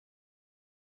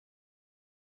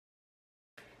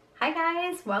Hi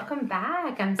guys, welcome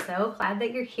back. I'm so glad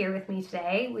that you're here with me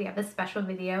today. We have a special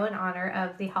video in honor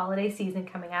of the holiday season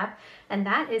coming up, and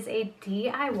that is a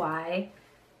DIY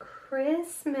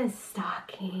Christmas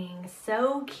stocking.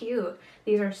 So cute.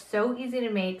 These are so easy to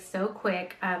make, so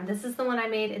quick. This is the one I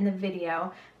made in the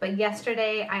video, but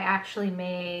yesterday I actually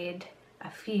made a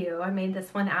few. I made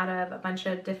this one out of a bunch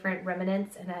of different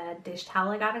remnants and a dish towel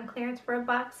I got on clearance for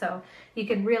 $1, so you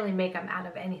can really make them out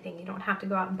of anything. You don't have to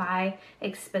go out and buy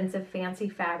expensive fancy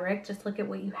fabric. Just look at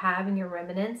what you have in your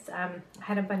remnants. I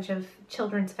had a bunch of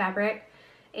children's fabric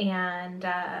and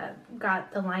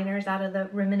got the liners out of the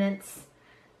remnants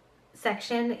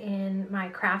section in my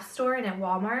craft store and at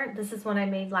Walmart. This is one I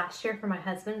made last year for my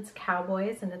husband. It's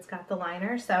Cowboys and it's got the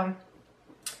liner. So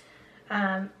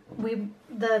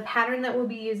the pattern that we'll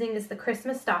be using is the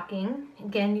Christmas stocking.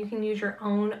 Again, you can use your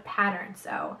own pattern.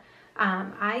 So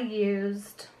I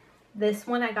used this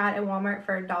one I got at Walmart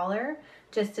for $1,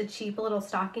 just a cheap little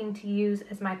stocking to use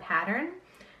as my pattern.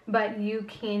 But you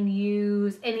can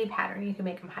use any pattern. You can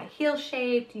make them high heel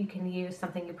shaped. You can use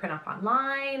something you print off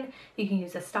online. You can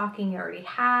use a stocking you already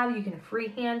have. You can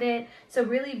freehand it. So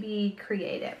really be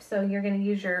creative. So you're going to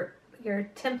use your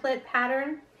template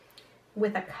pattern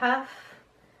with a cuff.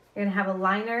 You're going to have a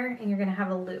liner and you're going to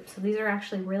have a loop. So these are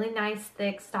actually really nice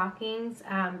thick stockings.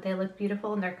 They look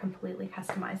beautiful and they're completely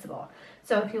customizable.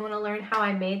 So if you want to learn how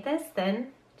I made this,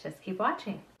 then just keep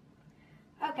watching.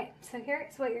 Okay, so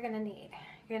here's what you're going to need.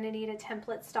 You're going to need a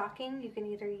template stocking. You can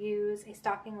either use a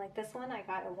stocking like this one I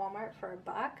got at Walmart for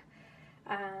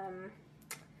 $1,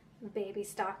 baby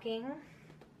stocking,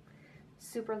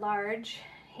 super large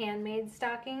handmade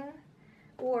stocking,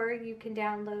 or you can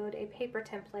download a paper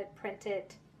template, print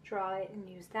it, draw it, and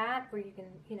use that, or you can,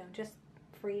 just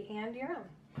freehand your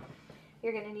own.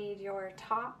 You're going to need your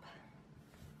top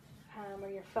or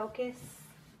your focus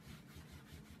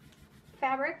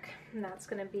fabric, and that's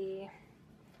going to be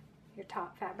your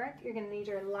top fabric. You're going to need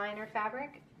your liner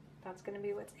fabric. That's going to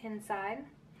be what's inside.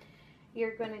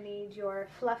 You're going to need your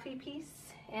fluffy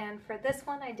piece, and for this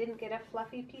one I didn't get a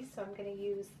fluffy piece, so I'm going to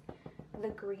use the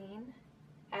green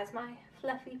as my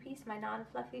fluffy piece, my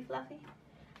non-fluffy fluffy.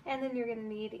 And then you're going to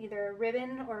need either a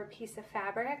ribbon or a piece of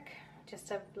fabric, just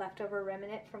a leftover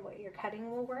remnant from what you're cutting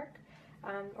will work,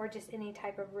 or just any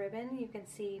type of ribbon. You can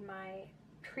see my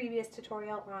previous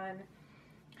tutorial on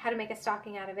how to make a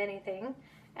stocking out of anything.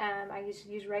 I used to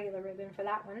use regular ribbon for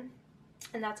that one,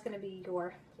 and that's going to be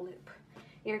your loop.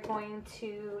 You're going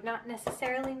to not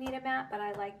necessarily need a mat, but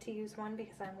I like to use one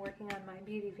because I'm working on my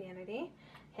beauty vanity,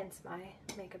 hence my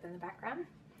makeup in the background.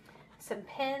 Some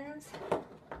pins,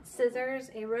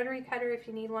 scissors, a rotary cutter if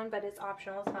you need one, but it's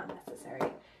optional, it's not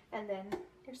necessary, and then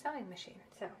your sewing machine.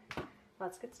 So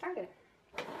let's get started.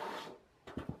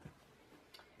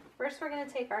 First we're going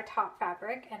to take our top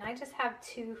fabric, and I just have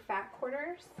 2 fat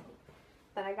quarters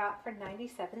that I got for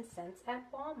 97 cents at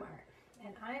Walmart,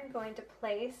 and I'm going to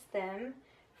place them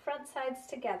front sides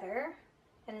together,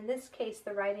 and in this case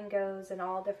the writing goes in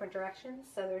all different directions,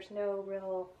 so there's no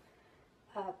real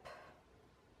up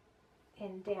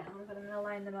and down, but I'm going to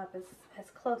line them up as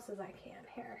close as I can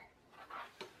here.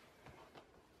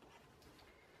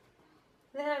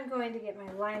 Then I'm going to get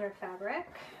my liner fabric.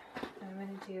 I'm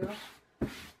going to do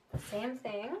the same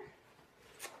thing,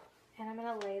 and I'm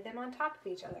going to lay them on top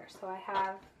of each other. So I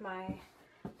have my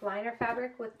liner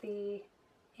fabric with the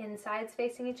insides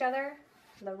facing each other,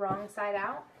 the wrong side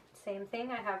out. Same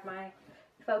thing, I have my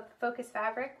focus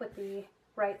fabric with the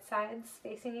right sides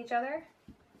facing each other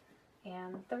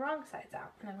and the wrong sides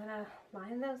out. And I'm going to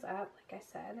line those up, like I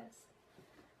said, as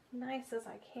nice as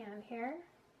I can here.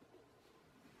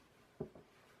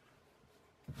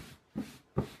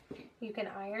 You can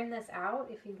iron this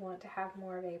out if you want to have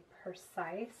more of a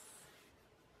precise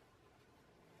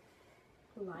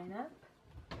lineup.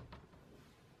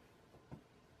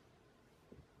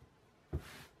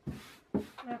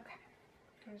 Okay,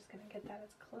 I'm just going to get that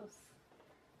as close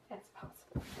as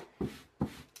possible.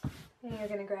 And you're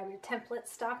going to grab your template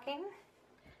stocking.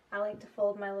 I like to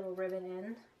fold my little ribbon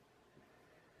in.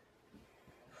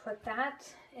 Put that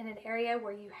in an area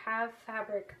where you have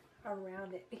fabric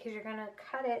around it, because you're going to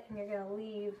cut it and you're going to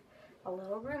leave a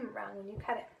little room around when you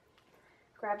cut it.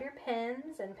 Grab your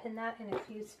pins and pin that in a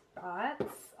few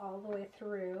spots all the way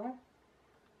through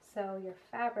so your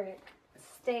fabric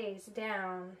stays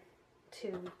down to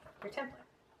your template.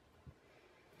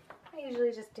 I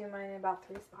usually just do mine in about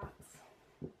 3 spots.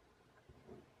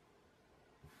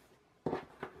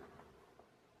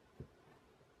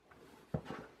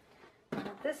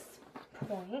 At this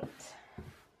point,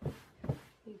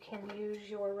 you can use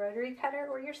your rotary cutter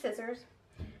or your scissors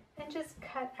and just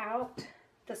cut out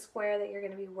the square that you're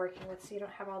going to be working with, so you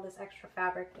don't have all this extra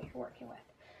fabric that you're working with.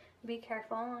 Be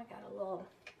careful, I got a little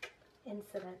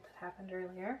incident that happened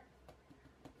earlier.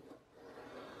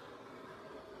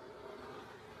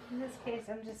 In this case,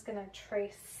 I'm just going to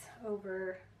trace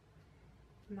over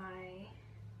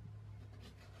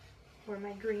where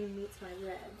my green meets my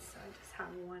red, so I just have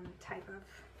one type of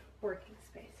working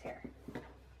space here.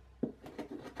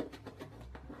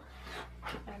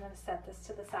 I'm going to set this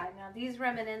to the side. Now these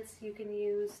reminents you can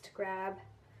use to grab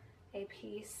a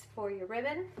piece for your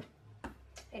ribbon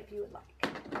if you would like.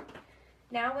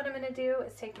 Now what I'm going to do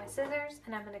is take my scissors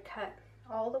and I'm going to cut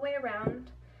all the way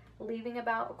around, leaving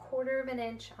about 1/4 of an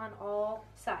inch on all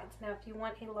sides. Now if you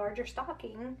want a larger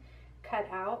stocking, cut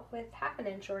out with 1/2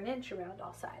 inch or 1 inch around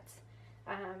all sides.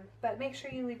 But make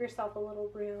sure you leave yourself a little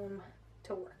room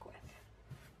to work with.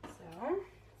 So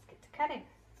let's get to cutting.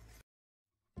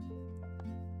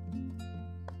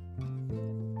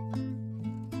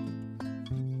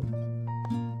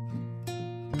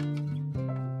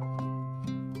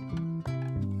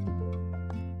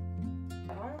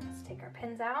 So let's take our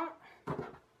pins out.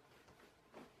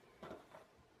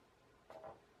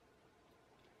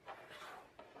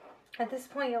 At this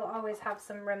point, you'll always have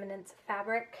some remnants of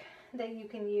fabric that you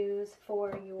can use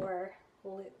for your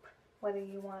loop, whether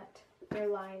you want your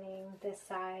lining, this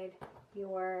side,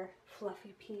 your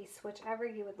fluffy piece, whichever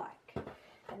you would like.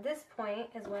 At this point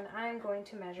is when I'm going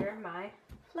to measure my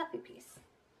fluffy piece.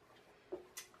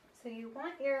 So you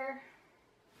want your,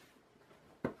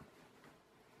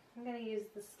 I'm going to use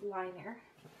this liner.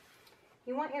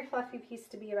 You want your fluffy piece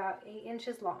to be about 8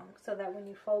 inches long, so that when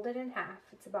you fold it in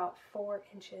half, it's about 4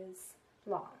 inches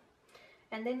long.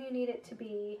 And then you need it to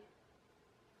be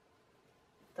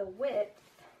the width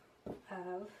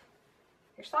of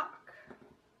your sock.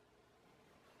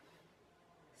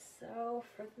 So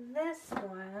for this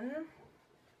one,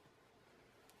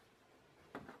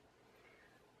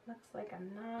 looks like I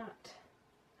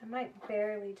might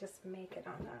barely just make it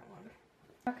on that one.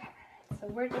 Okay. So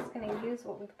we're just going to use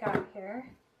what we've got here.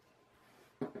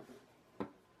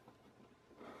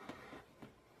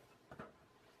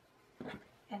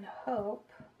 And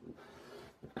hope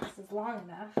this is long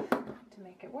enough to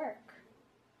make it work.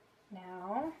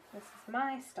 Now, this is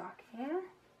my stocking.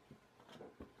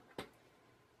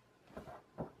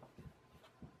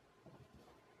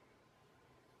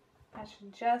 That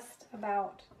should just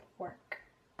about work.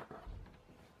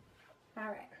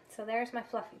 Alright, so there's my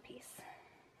fluffy piece.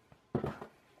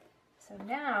 So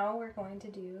now we're going to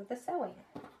do the sewing.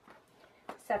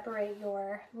 Separate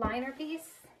your liner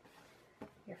piece,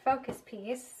 your focus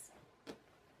piece,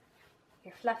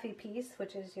 your fluffy piece,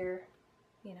 which is your,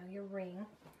 your ring,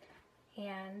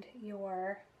 and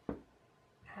your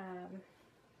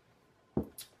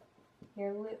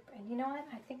loop. And you know what?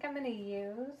 I think I'm going to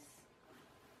use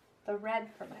the red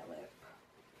for my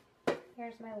loop.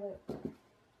 Here's my loop.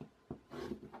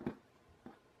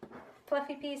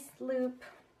 Fluffy piece, loop,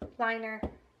 liner,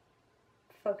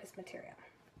 focus material.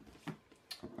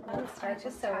 Let's start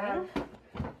to sewing.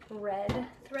 Red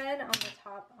thread on the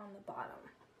top, on the bottom.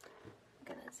 I'm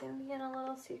going to zoom in a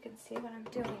little so you can see what I'm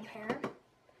doing here.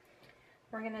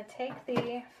 We're going to take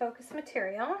the focus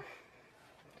material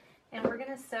and we're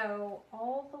going to sew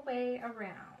all the way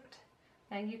around.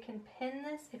 Now you can pin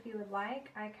this if you would like.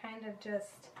 I kind of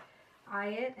just eye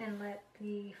it and let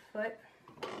the foot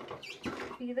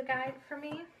be the guide for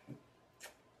me.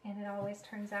 And it always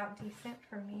turns out decent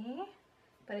for me.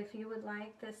 But if you would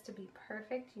like this to be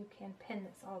perfect, you can pin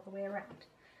this all the way around.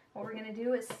 What we're going to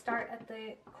do is start at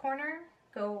the corner,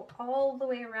 go all the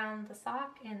way around the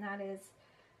sock, and that is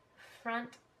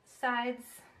front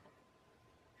sides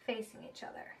facing each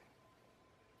other.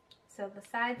 So the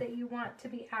side that you want to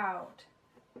be out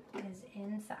is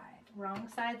inside. Wrong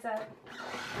side's up,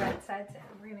 right side's in.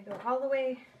 We're going to go all the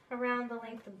way around the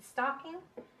length of the stocking,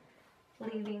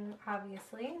 leaving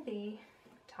obviously the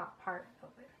top part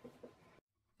open.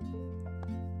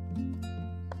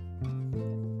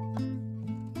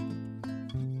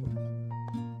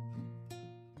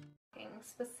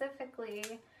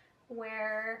 Specifically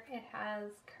where it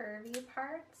has curvy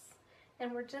parts,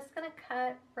 and we're just going to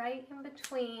cut right in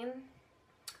between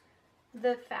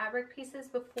the fabric pieces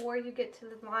before you get to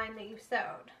the line that you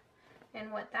sewed.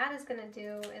 And what that is going to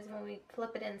do is when we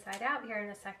flip it inside out here in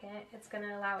a second, it's going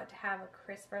to allow it to have a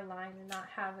crisper line and not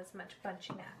have as much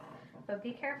bunching up. But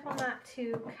be careful not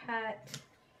to cut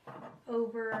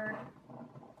over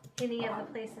any of the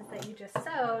places that you just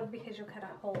sewed, because you'll cut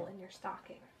a hole in your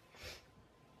stocking.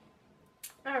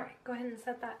 Alright, go ahead and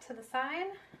set that to the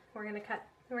side. We're going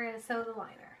to sew the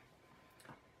liner.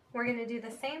 We're going to do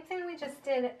the same thing we just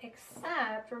did,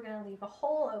 except we're going to leave a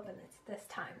hole open this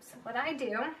time. So what I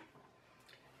do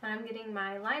when I'm getting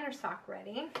my liner sock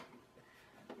ready,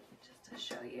 just to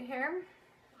show you here,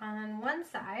 on one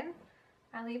side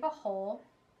I leave a hole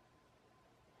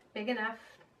big enough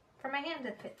for my hand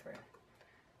to fit through.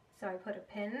 So I put a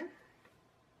pin,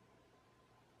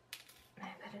 I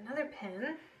put another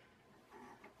pin,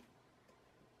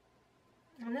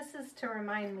 and this is to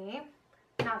remind me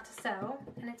not to sew,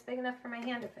 and it's big enough for my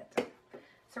hand to fit through.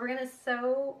 So we're going to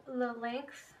sew the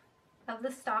length of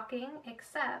the stocking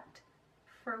except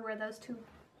for where those two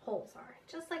holes are,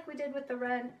 just like we did with the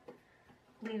red,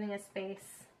 leaving a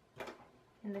space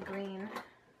in the green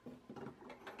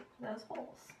for those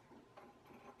holes.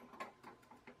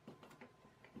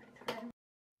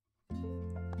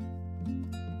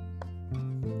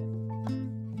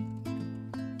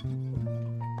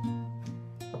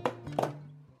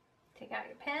 Take out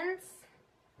your pins,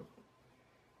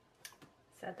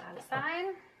 set that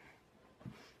aside.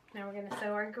 Now we're going to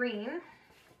sew our green.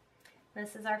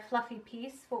 This is our fluffy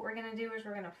piece. What we're going to do is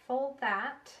we're going to fold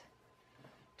that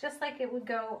just like it would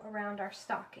go around our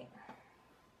stocking.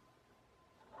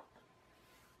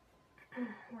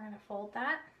 We're going to fold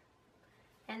that,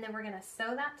 and then we're going to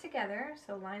sew that together.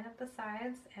 So line up the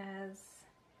sides as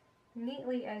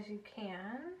neatly as you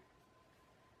can.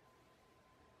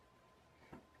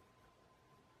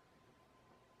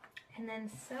 And then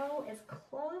sew as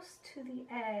close to the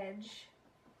edge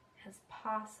as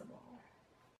possible.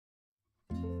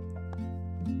 And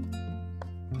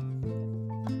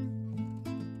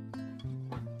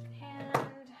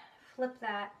flip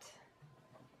that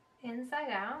inside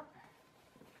out.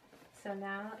 So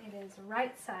now it is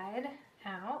right side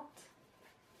out,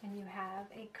 and you have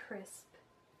a crisp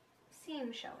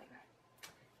seam showing.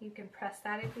 You can press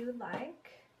that if you would like,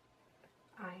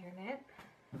 iron it.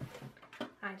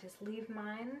 I just leave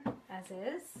mine as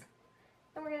is.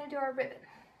 Then we're going to do our ribbon.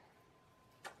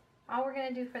 All we're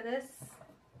going to do for this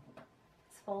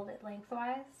is fold it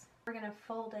lengthwise. We're going to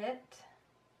fold it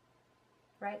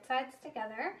right sides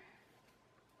together.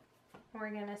 We're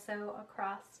going to sew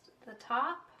across the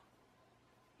top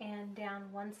and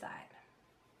down one side.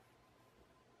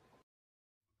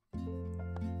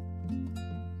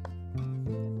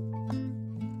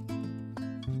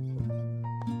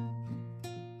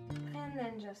 And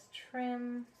then just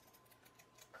trim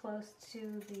close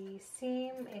to the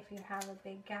seam if you have a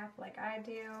big gap like I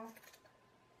do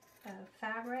of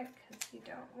fabric, because you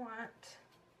don't want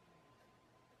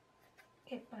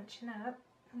it bunching up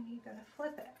when you go to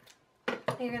flip it.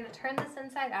 You're going to turn this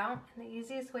inside out, and the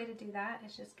easiest way to do that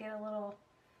is just get a little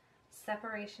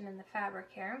separation in the fabric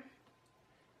here.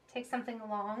 Take something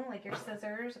long like your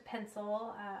scissors, a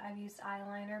pencil, I've used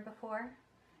eyeliner before.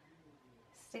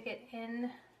 Stick it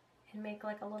in and make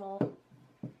like a little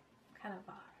kind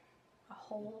of a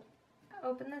hole.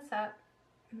 Open this up,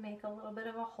 make a little bit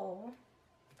of a hole.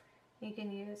 You can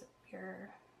use your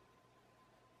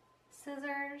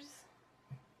scissors.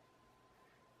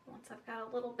 Once I've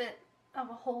got a little bit of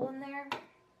a hole in there,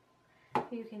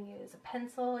 you can use a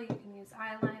pencil, you can use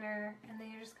eyeliner, and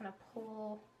then you're just going to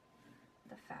pull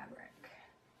the fabric.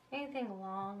 Anything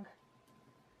long,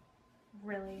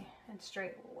 really, and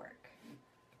straight will work.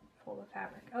 Pull the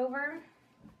fabric over.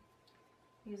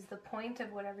 Use the point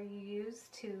of whatever you use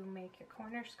to make your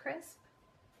corners crisp.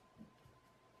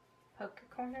 Poke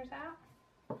your corners out,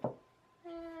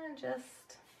 and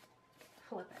just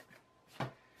flip it.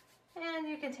 And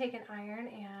you can take an iron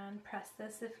and press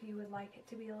this if you would like it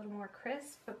to be a little more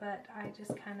crisp, but I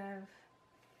just kind of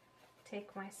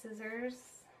take my scissors,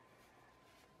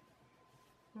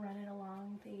 run it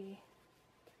along the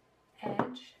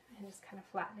edge, and just kind of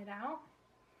flatten it out.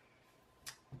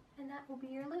 And that will be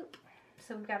your loop.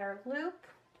 So we've got our loop,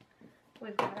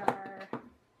 we've got our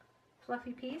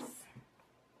fluffy piece,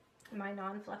 my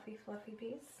non-fluffy fluffy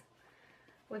piece.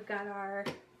 We've got our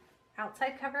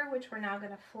outside cover, which we're now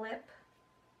going to flip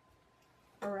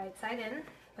right side in.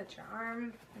 Put your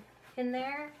arm in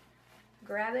there,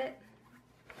 grab it,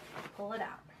 pull it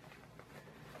out.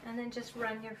 And then just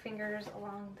run your fingers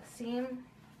along the seam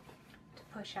to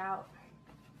push out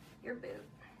your boot.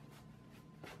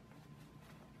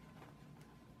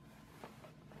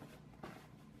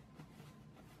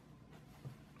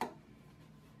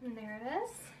 And there it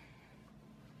is.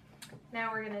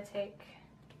 Now we're going to take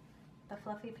the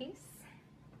fluffy piece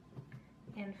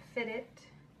and fit it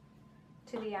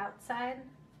to the outside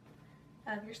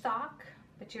of your sock,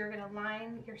 but you're going to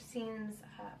line your seams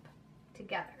up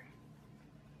together.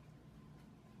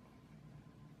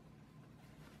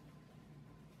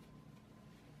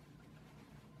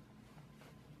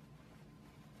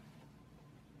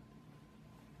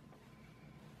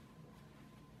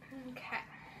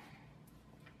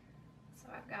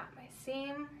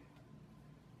 seam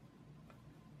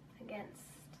against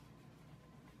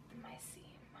my seam.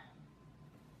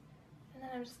 And then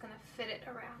I'm just gonna fit it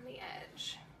around the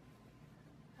edge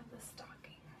of the stocking.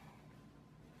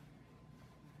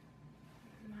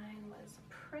 Mine was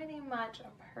pretty much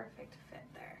a perfect fit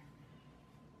there.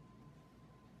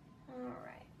 All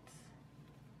right.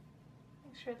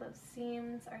 Make sure those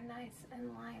seams are nice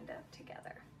and lined up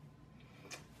together.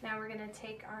 Now we're gonna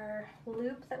take our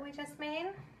loop that we just made.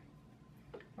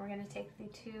 We're gonna take the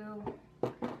two,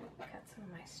 cut some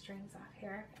of my strings off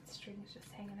here. Got strings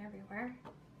just hanging everywhere.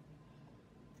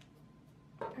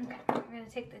 Okay, we're gonna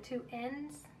take the two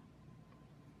ends,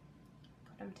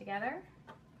 put them together,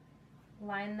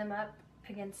 line them up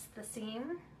against the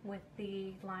seam with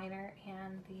the liner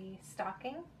and the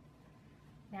stocking.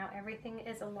 Now everything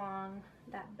is along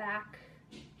that back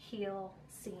heel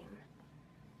seam,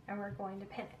 and we're going to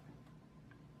pin it.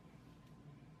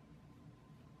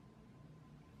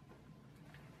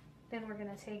 Then we're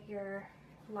going to take your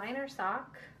liner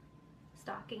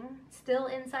stocking, still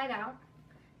inside out,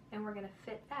 and we're going to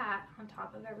fit that on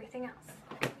top of everything else.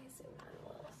 Let me zoom in a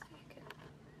little so you can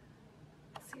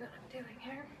see what I'm doing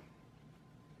here.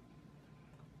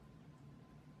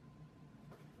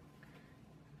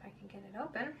 If I can get it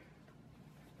open.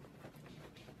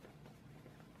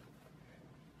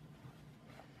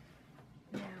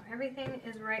 Now everything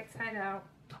is right side out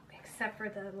except for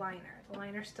the liner. The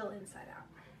liner's still inside out.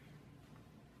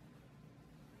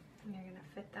 And you're gonna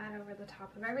fit that over the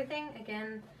top of everything,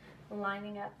 again,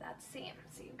 lining up that seam.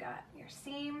 So you've got your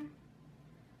seam,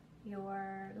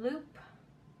 your loop,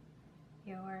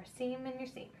 your seam, and your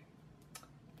seam.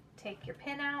 Take your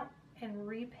pin out and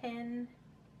repin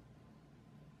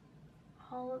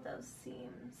all of those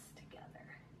seams together.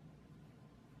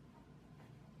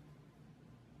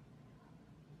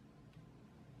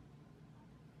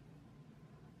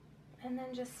 And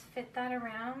then just fit that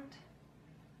around.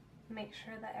 Make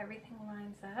sure that everything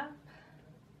lines up.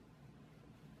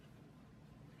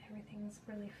 Everything's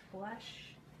really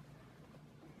flush.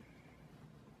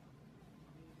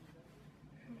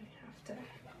 I have to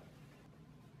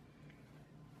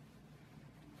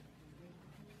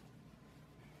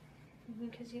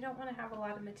because you don't want to have a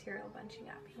lot of material bunching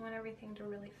up. You want everything to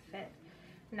really fit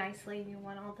nicely, and you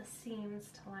want all the seams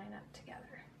to line up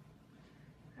together.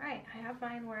 All right, I have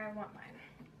mine where I want mine.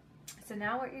 So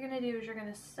now what you're going to do is you're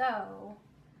going to sew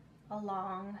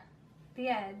along the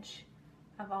edge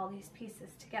of all these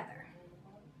pieces together.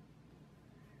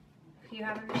 If you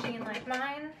have a machine like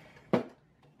mine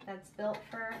that's built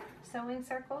for sewing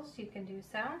circles, you can do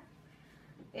so.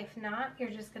 If not, you're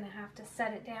just going to have to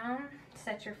set it down,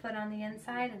 set your foot on the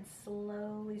inside, and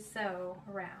slowly sew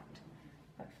around.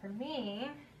 But for me,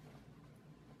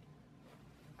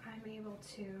 I'm able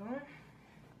to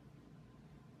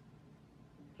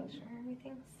make sure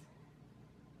everything's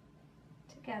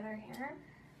together here.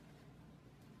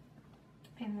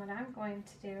 And what I'm going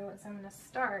to do is I'm going to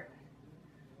start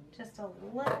just a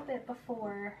little bit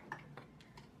before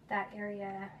that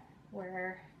area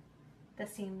where the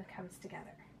seam comes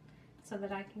together, so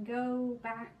that I can go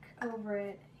back over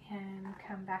it and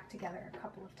come back together a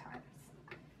couple of times.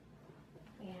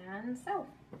 And sew.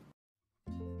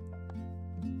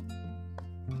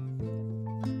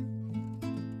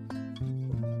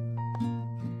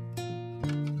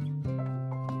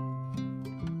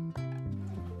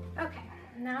 Okay,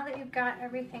 now that you've got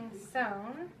everything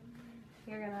sewn,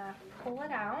 you're gonna pull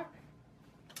it out.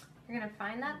 You're gonna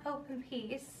find that open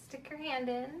piece, stick your hand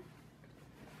in,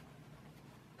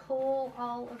 pull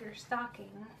all of your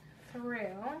stocking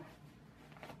through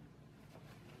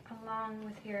along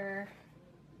with your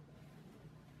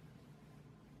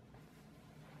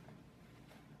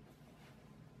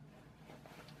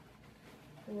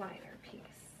liner piece.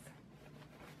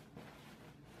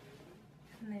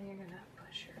 And then you're going to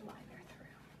push your liner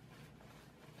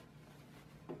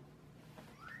through.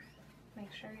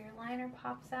 Make sure your liner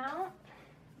pops out.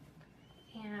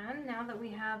 And now that we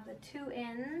have the two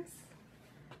ends,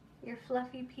 your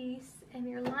fluffy piece and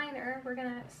your liner, we're going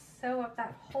to sew up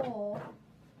that hole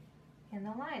in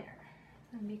the liner.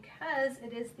 And because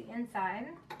it is the inside,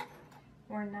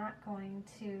 we're not going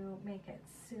to make it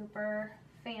super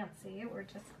fancy. We're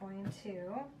just going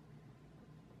to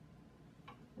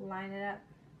line it up,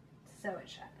 sew it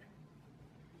shut.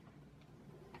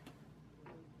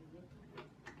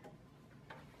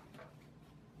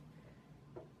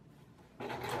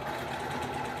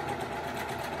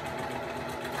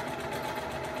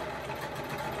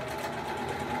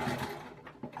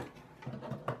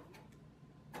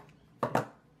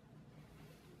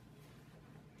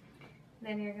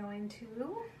 Then you're going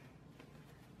to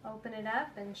open it up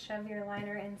and shove your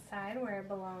liner inside where it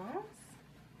belongs.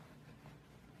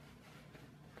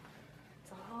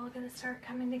 It's all going to start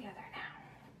coming together now.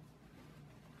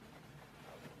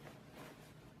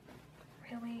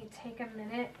 Really take a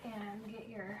minute and get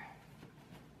your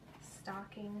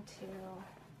stocking to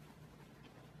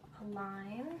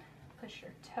align. Push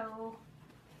your toe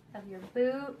of your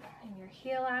boot and your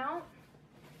heel out.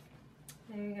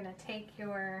 Then you're going to take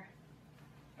your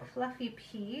fluffy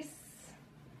piece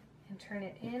and turn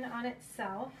it in on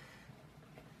itself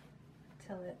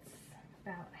till it's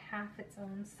about half its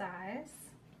own size.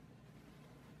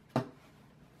 You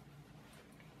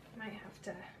might have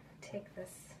to take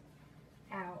this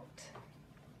out,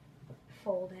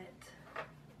 fold it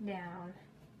down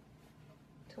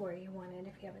to where you want it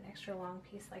if you have an extra long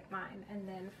piece like mine, and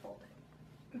then fold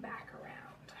it back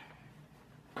around,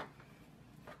 if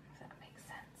that makes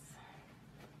sense.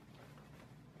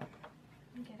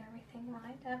 Get everything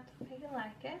lined up the way you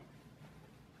like it.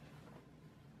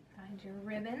 Find your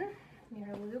ribbon,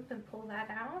 your loop, and pull that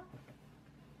out.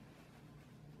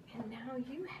 And now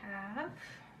you have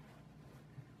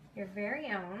your very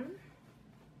own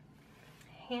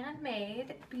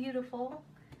handmade, beautiful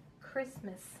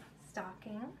Christmas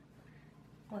stocking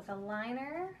with a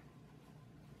liner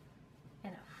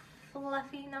and a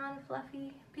fluffy,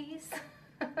 non-fluffy piece.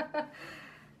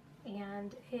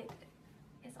 And it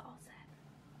is all set.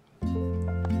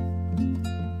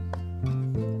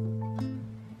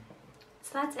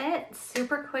 So that's it.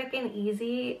 Super quick and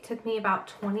easy. It took me about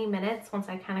 20 minutes once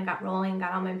I kind of got rolling,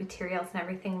 got all my materials and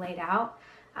everything laid out.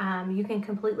 You can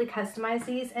completely customize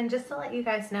these, and just to let you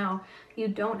guys know, you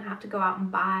don't have to go out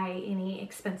and buy any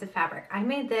expensive fabric. I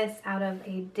made this out of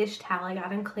a dish towel I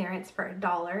got on clearance for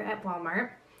 $1 at Walmart.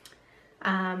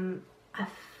 A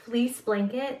fleece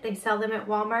blanket, they sell them at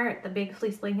Walmart, the big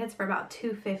fleece blankets, for about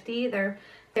 $2.50.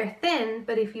 They're thin,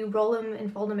 but if you roll them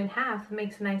and fold them in half, it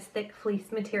makes a nice thick fleece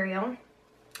material.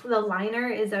 The liner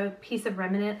is a piece of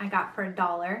remnant I got for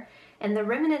 $1, and the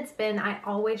remnants bin, I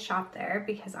always shop there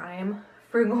because I'm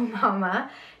frugal mama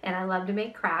and I love to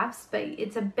make crafts, but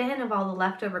it's a bin of all the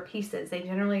leftover pieces. They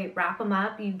generally wrap them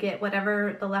up. You get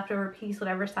whatever the leftover piece,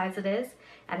 whatever size it is,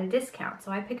 at a discount.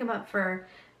 So I pick them up for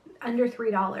under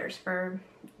 $3 for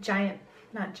giant,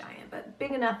 not giant, but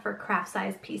big enough for craft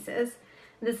size pieces.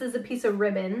 This is a piece of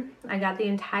ribbon. I got the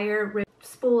entire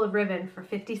spool of ribbon for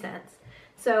 50 cents.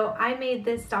 So I made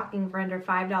this stocking for under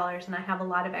 $5, and I have a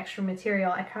lot of extra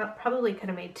material. I probably could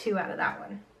have made 2 out of that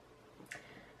one.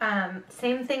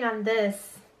 Same thing on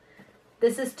this.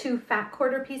 This is 2 fat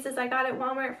quarter pieces I got at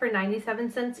Walmart for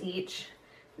 97 cents each.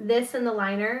 This and the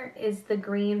liner is the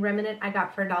green remnant I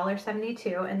got for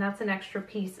 $1.72, and that's an extra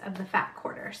piece of the fat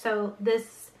quarter. So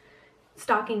this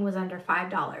stocking was under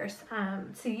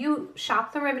 $5. So you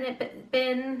shop the remnant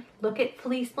bin, look at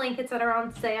fleece blankets that are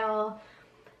on sale,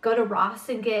 go to Ross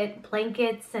and get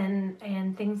blankets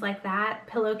and things like that,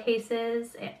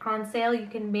 pillowcases on sale. You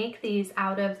can make these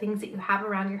out of things that you have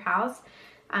around your house.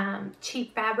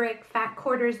 Cheap fabric, fat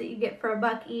quarters that you get for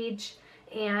 $1 each,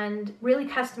 and really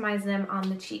customize them on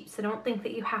the cheap. So don't think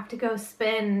that you have to go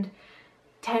spend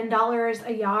 $10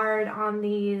 a yard on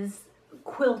these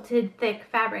quilted thick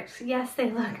fabrics. Yes,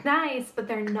 they look nice, but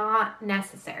they're not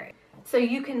necessary. So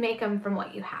you can make them from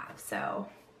what you have. So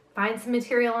find some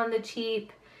material on the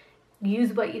cheap,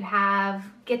 use what you have,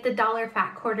 get the $1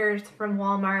 fat quarters from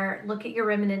Walmart, look at your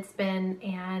remnants bin,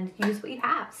 and use what you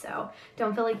have. So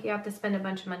don't feel like you have to spend a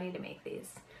bunch of money to make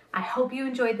these. I hope you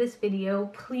enjoyed this video.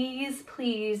 Please,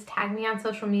 please tag me on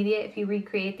social media if you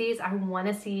recreate these. I want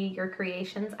to see your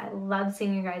creations. I love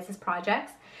seeing your guys'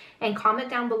 projects. And comment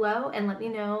down below and let me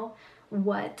know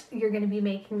what you're going to be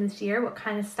making this year, what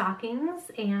kind of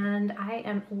stockings, and I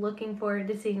am looking forward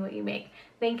to seeing what you make.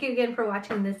 Thank you again for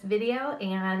watching this video,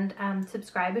 and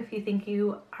subscribe if you think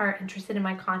you are interested in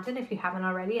my content if you haven't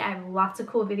already. I have lots of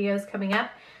cool videos coming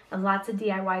up and lots of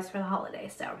DIYs for the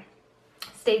holidays, so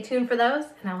stay tuned for those,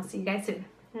 and I will see you guys soon.